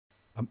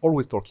I'm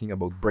always talking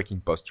about breaking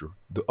posture.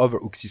 The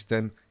overhook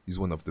system is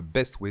one of the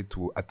best ways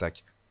to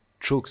attack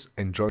chokes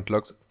and joint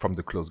locks from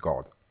the close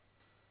guard.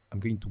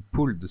 I'm going to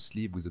pull the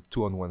sleeve with a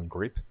 2-on-1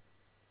 grip,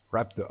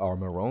 wrap the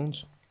arm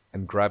around,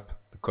 and grab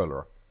the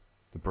collar.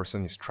 The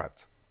person is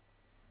trapped.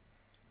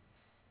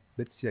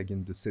 Let's see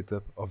again the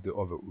setup of the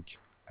overhook.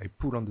 I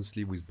pull on the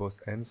sleeve with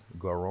both hands,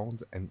 go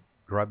around, and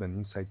grab an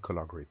inside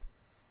collar grip.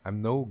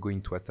 I'm now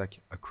going to attack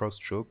a cross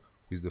choke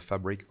with the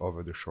fabric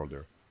over the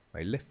shoulder.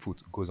 My left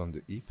foot goes on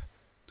the hip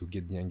to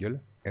get the angle,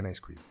 and I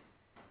squeeze.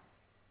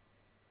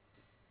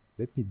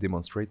 Let me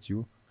demonstrate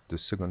you the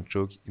second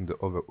choke in the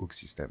overhook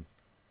system.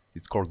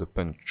 It's called the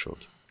punch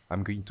choke.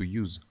 I'm going to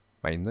use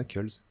my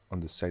knuckles on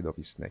the side of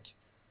his neck.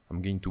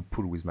 I'm going to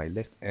pull with my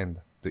left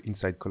hand the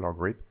inside collar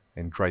grip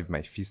and drive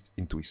my fist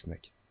into his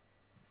neck.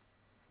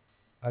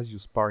 As your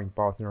sparring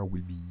partner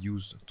will be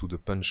used to the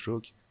punch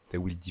choke, they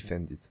will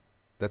defend it.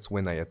 That's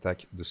when I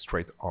attack the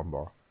straight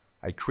armbar.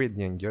 I create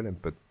the angle and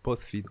put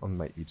both feet on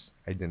my hips.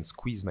 I then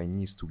squeeze my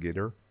knees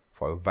together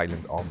for a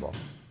violent armbar.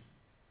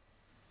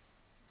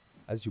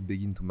 As you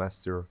begin to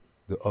master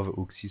the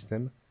overhook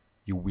system,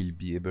 you will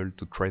be able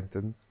to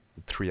strengthen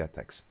the three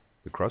attacks: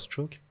 the cross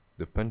choke,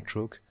 the punch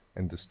choke,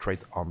 and the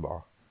straight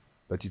armbar.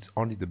 But it's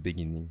only the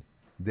beginning.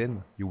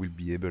 Then you will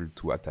be able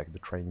to attack the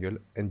triangle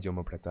and the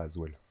omoplata as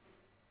well.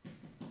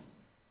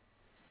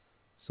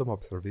 Some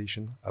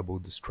observation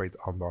about the straight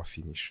armbar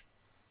finish.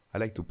 I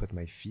like to put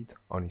my feet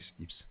on his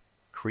hips,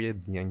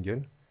 create the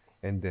angle,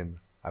 and then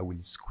I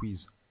will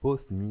squeeze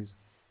both knees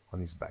on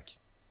his back.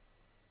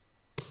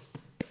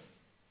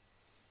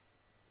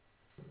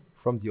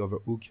 From the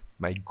overhook,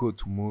 my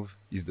go-to move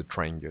is the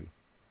triangle.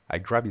 I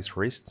grab his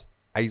wrist,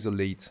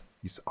 isolate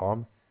his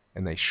arm,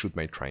 and I shoot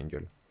my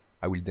triangle.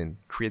 I will then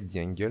create the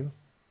angle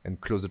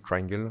and close the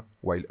triangle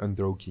while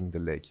underhooking the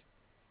leg.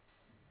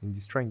 In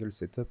this triangle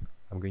setup,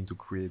 I'm going to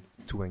create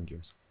two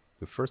angles.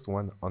 The first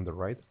one on the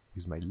right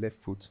with my left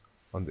foot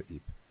on the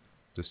hip.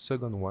 The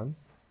second one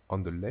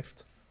on the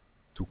left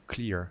to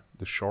clear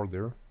the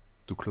shoulder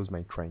to close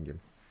my triangle.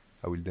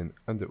 I will then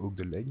underhook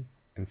the leg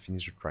and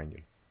finish the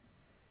triangle.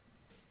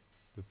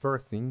 The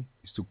third thing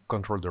is to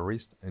control the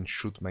wrist and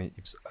shoot my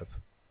hips up.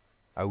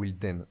 I will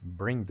then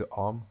bring the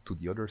arm to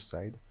the other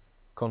side,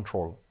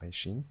 control my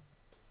shin,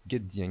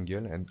 get the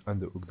angle and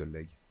underhook the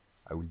leg.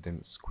 I will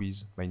then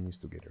squeeze my knees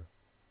together.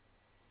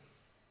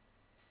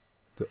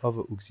 The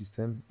overhook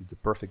system is the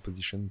perfect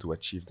position to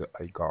achieve the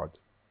high guard,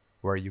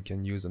 where you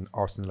can use an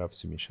arsenal of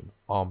submission: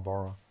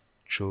 armbar,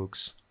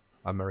 chokes,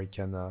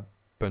 Americana,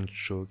 punch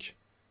choke,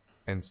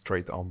 and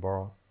straight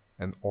armbar,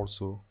 and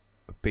also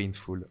a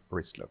painful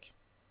wrist lock.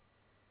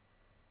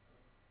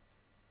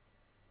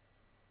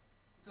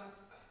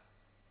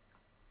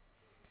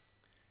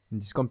 In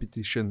this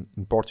competition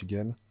in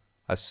Portugal,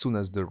 as soon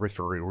as the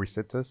referee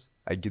resets us,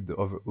 I get the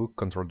overhook,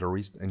 control the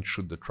wrist, and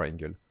shoot the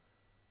triangle.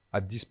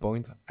 At this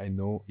point, I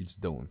know it's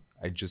done.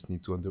 I just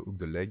need to underhook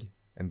the leg,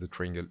 and the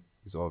triangle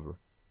is over.